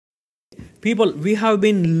People, we have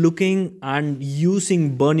been looking and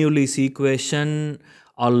using Bernoulli's equation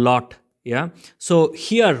a lot. Yeah. So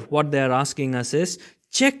here what they are asking us is,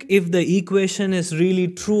 check if the equation is really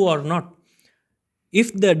true or not.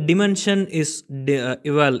 If the dimension is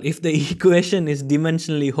if the equation is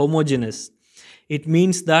dimensionally homogeneous, it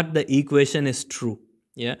means that the equation is true.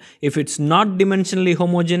 Yeah. If it's not dimensionally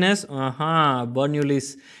homogeneous,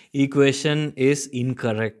 Bernoulli's equation is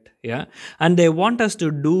incorrect. Yeah. And they want us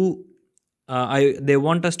to do they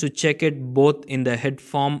want us to check it both in the head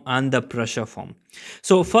form and the pressure form.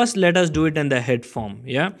 So first let us do it in the head form.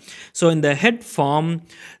 Yeah. So in the head form,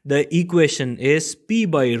 the equation is P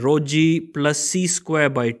by rho g plus C square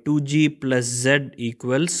by 2g plus Z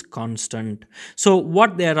equals constant. So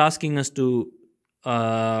what they are asking us to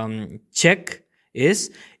check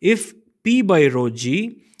is if P by rho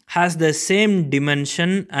g has the same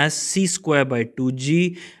dimension as C square by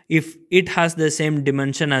 2g, if it has the same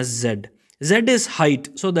dimension as Z. Z is height,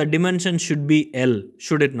 so the dimension should be L,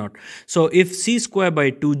 should it not? So if C square by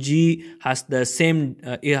 2g has the same,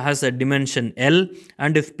 it has a dimension L,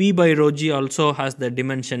 and if P by rho g also has the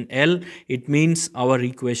dimension L, it means our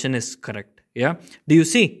equation is correct. Yeah. Do you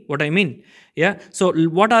see what I mean? Yeah. So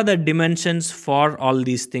what are the dimensions for all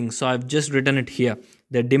these things? So I've just written it here.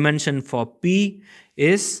 The dimension for P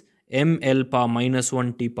is ml power minus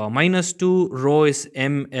 1 t power minus 2, rho is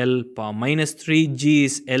ml power minus 3, g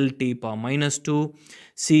is lt power minus 2,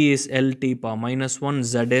 c is lt power minus 1,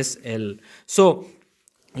 z is L. So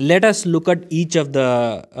let us look at each of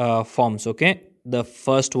the forms. Okay, the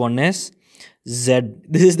first one is z.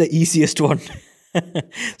 This is the easiest one.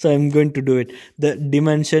 So I'm going to do it. The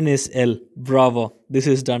dimension is L. Bravo, this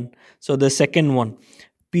is done. So the second one,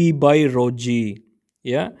 P by rho g.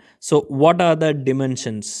 Yeah. So what are the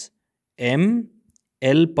dimensions? M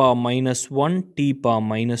L power minus 1 t power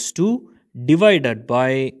minus 2 divided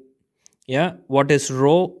by, yeah, what is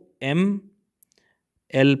rho? M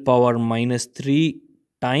L power minus 3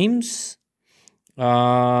 times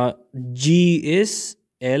g is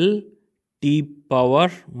L t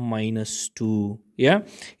power minus 2. Yeah.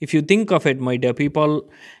 If you think of it, my dear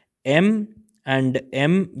people, m and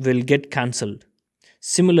m will get cancelled.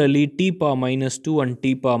 Similarly, t power minus 2 and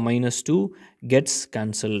t power minus 2 gets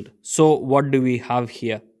cancelled. So what do we have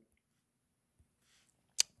here?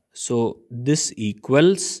 So this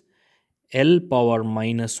equals L power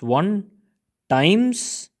minus 1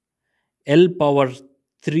 times L power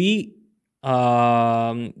 3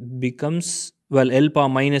 becomes, well, L power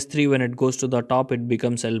minus 3 when it goes to the top, it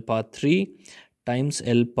becomes L power 3 times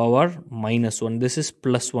L power minus 1. This is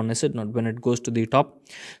plus 1, is it not, when it goes to the top?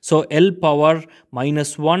 So L power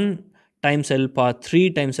minus 1 times L power 3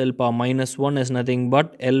 times L power minus 1 is nothing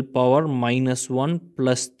but L power minus 1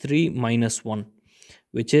 plus 3 minus 1,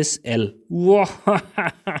 which is L.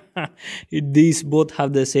 These both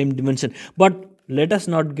have the same dimension. But let us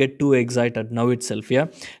not get too excited now itself. Yeah,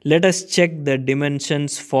 let us check the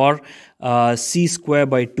dimensions for C square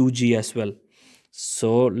by 2g as well.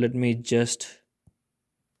 So let me just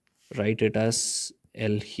write it as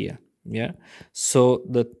L here. Yeah. So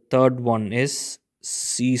the third one is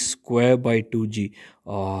C square by 2g.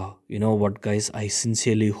 You know what, guys, I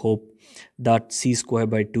sincerely hope that C square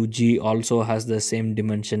by 2g also has the same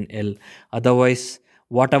dimension L. Otherwise,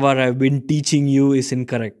 whatever I've been teaching you is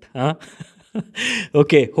incorrect. Huh?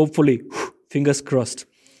 Okay, hopefully, fingers crossed.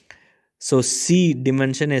 So C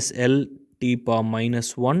dimension is L t power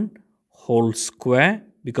minus 1 whole square,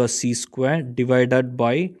 because C square divided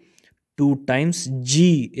by 2 times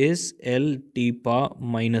g is L t power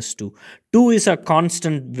minus 2. 2 is a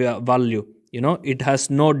constant value. You know, it has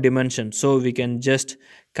no dimension. So we can just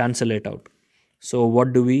cancel it out. So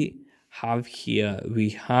what do we have here? We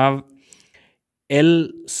have L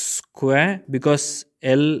square, because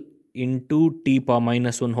L into t power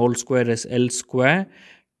minus 1 whole square is L square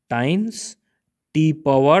times t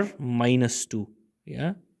power minus 2.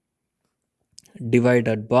 Yeah.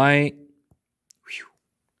 Divided by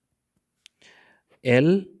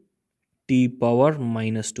L t power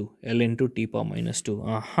minus 2. L into t power minus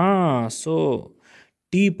 2. So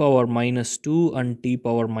t power minus 2 and t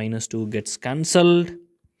power minus 2 gets cancelled.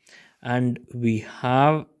 And we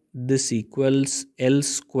have this equals L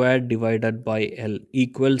square divided by L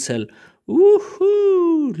equals L.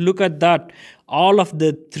 Woohoo! Look at that. All of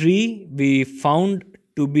the three we found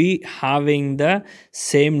to be having the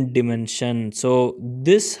same dimension. So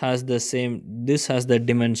this has the same, this has the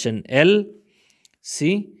dimension L.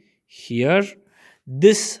 See here,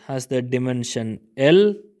 this has the dimension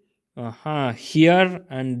L here,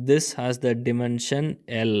 and this has the dimension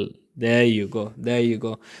L. There you go, there you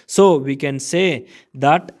go. So we can say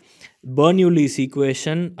that Bernoulli's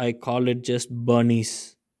equation, I call it just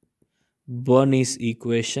Bernoulli's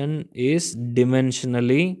equation is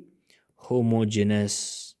dimensionally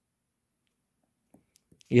homogeneous.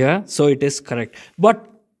 Yeah, so it is correct. But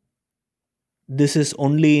this is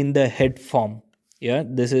only in the head form. Yeah,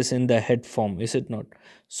 this is in the head form, is it not?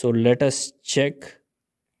 So let us check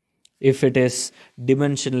if it is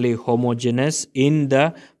dimensionally homogeneous in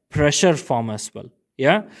the pressure form as well.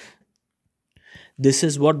 Yeah, this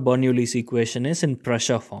is what Bernoulli's equation is in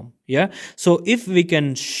pressure form. Yeah, so if we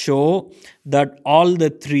can show that all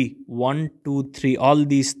the three, one, two, three, all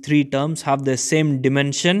these three terms have the same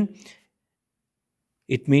dimension,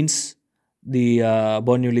 it means the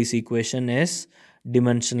Bernoulli's equation is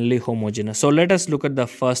dimensionally homogeneous. So let us look at the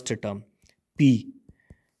first term, P.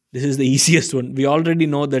 This is the easiest one. We already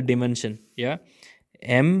know the dimension. Yeah,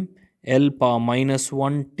 m L power minus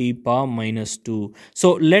 1 T power minus 2.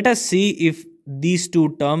 So let us see if these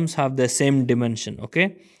two terms have the same dimension.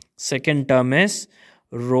 Okay, second term is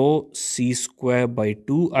rho C square by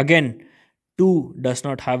 2. Again, 2 does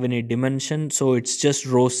not have any dimension, so it's just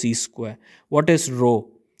rho C square. What is rho?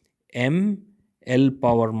 M L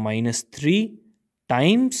power minus 3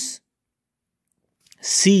 times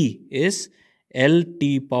C is L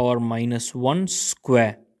T power minus 1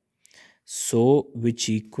 square. So which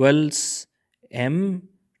equals m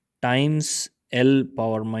times L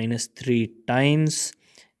power minus 3 times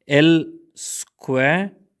L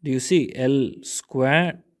square. Do you see? L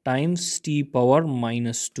square times T power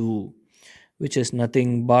minus 2, which is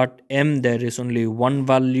nothing but m, there is only one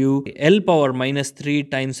value. L power minus 3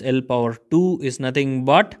 times L power 2 is nothing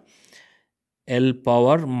but L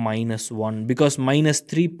power minus 1, because minus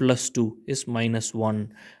 3 plus 2 is minus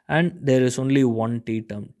 1, and there is only one T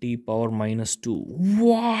term, T power minus 2.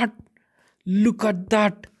 What? Look at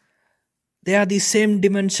that. They are the same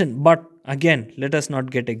dimension. But again, let us not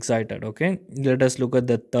get excited. Okay, let us look at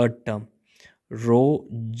the third term, rho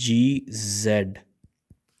G Z.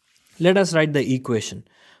 Let us write the equation.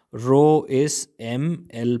 Rho is m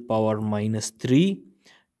L power minus 3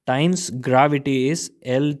 times gravity is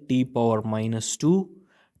L T power minus 2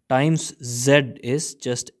 times Z is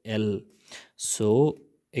just L. So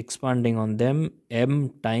expanding on them, m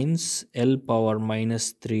times L power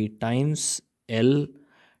minus 3 times L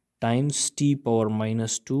times T power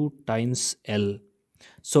minus 2 times L.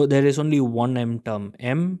 So there is only one m term,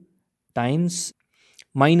 m times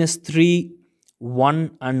minus 3,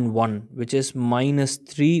 1 and 1, which is minus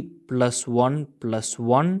 3 plus 1 plus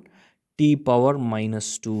 1 T power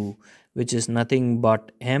minus 2, which is nothing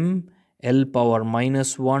but m L power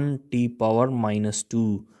minus 1 T power minus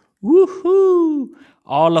 2. Woohoo!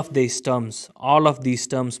 All of these terms,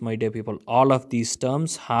 my dear people, all of these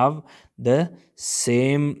terms have the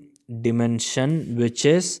same dimension, which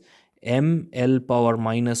is m L power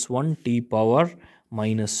minus 1 T power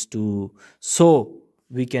minus 2. So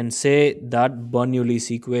we can say that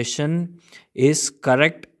Bernoulli's equation is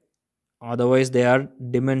correct. Otherwise, they are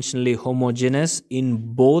dimensionally homogeneous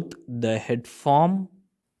in both the head form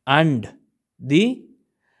and the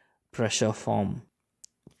pressure form.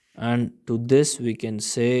 And to this we can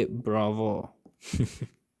say bravo.